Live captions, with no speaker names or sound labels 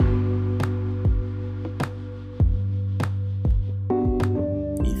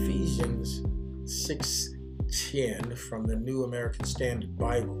6:10 from the New American Standard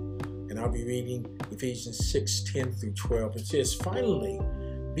Bible, and I'll be reading Ephesians 6:10 through 12. It says, "Finally,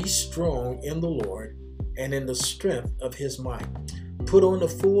 be strong in the Lord and in the strength of his might. Put on the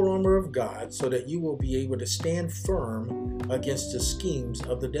full armor of God so that you will be able to stand firm against the schemes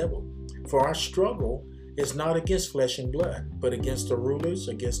of the devil. For our struggle is not against flesh and blood, but against the rulers,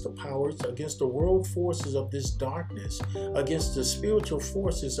 against the powers, against the world forces of this darkness, against the spiritual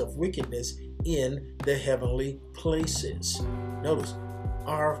forces of wickedness in the heavenly places." Notice,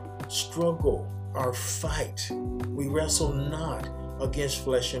 our struggle, our fight, we wrestle not against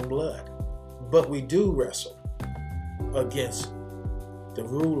flesh and blood, but we do wrestle against the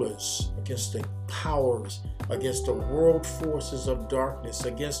rulers, against the powers, against the world forces of darkness,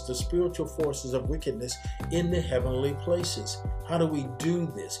 against the spiritual forces of wickedness in the heavenly places. How do we do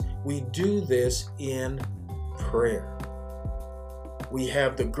this? We do this in prayer. We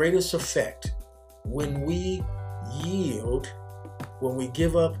have the greatest effect when we yield, when we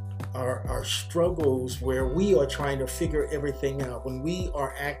give up our struggles where we are trying to figure everything out, when we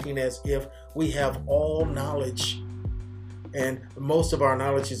are acting as if we have all knowledge. And most of our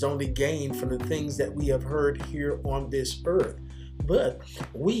knowledge is only gained from the things that we have heard here on this earth. But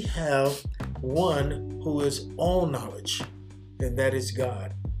we have one who is all knowledge, and that is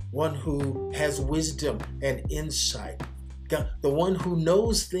God. One who has wisdom and insight. God, the one who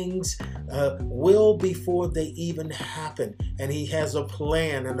knows things well before they even happen. And he has a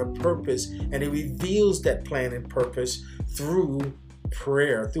plan and a purpose, and he reveals that plan and purpose through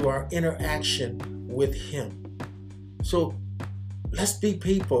prayer, through our interaction with him. So let's be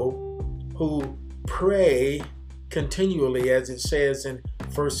people who pray continually, as it says in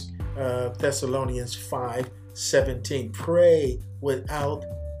 1 Thessalonians 5:17. Pray without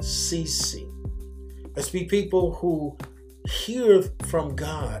ceasing. Let's be people who hear from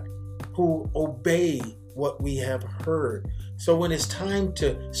God, who obey what we have heard. So when it's time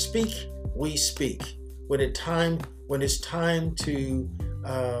to speak, we speak. When it's time to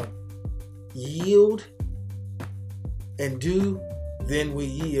yield and do, then we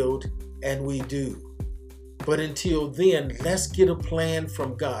yield and we do. But until then, let's get a plan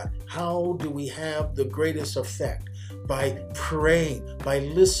from God. How do we have the greatest effect? By praying, by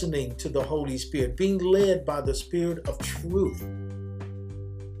listening to the Holy Spirit, being led by the Spirit of truth,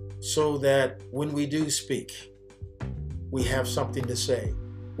 so that when we do speak, we have something to say.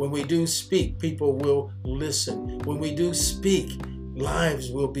 When we do speak, people will listen. When we do speak,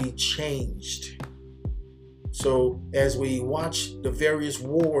 lives will be changed. So as we watch the various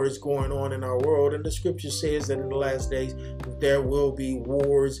wars going on in our world, and the scripture says that in the last days, there will be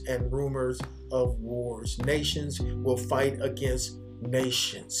wars and rumors of wars. Nations will fight against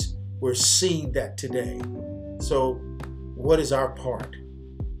nations. We're seeing that today. So what is our part?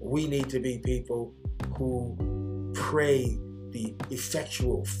 We need to be people who pray the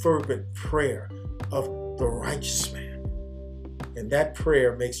effectual, fervent prayer of the righteous man. And that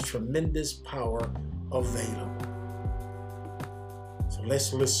prayer makes tremendous power available. So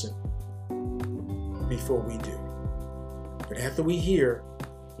let's listen before we do. But after we hear,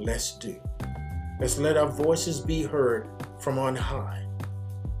 let's do. Let's let our voices be heard from on high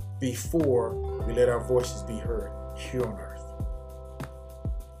before we let our voices be heard here on earth.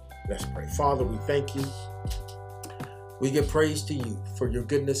 Let's pray. Father, we thank you. We give praise to you for your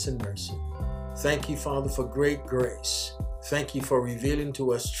goodness and mercy. Thank you, Father, for great grace. Thank you for revealing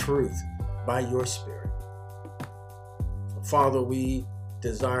to us truth by your Spirit. Father, we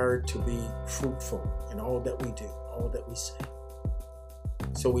desire to be fruitful in all that we do, all that we say.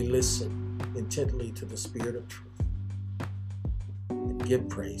 So we listen intently to the Spirit of truth and give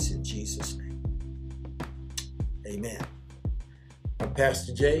praise in Jesus' name. Amen. I'm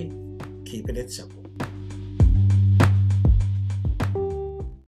Pastor Jay, keeping it simple.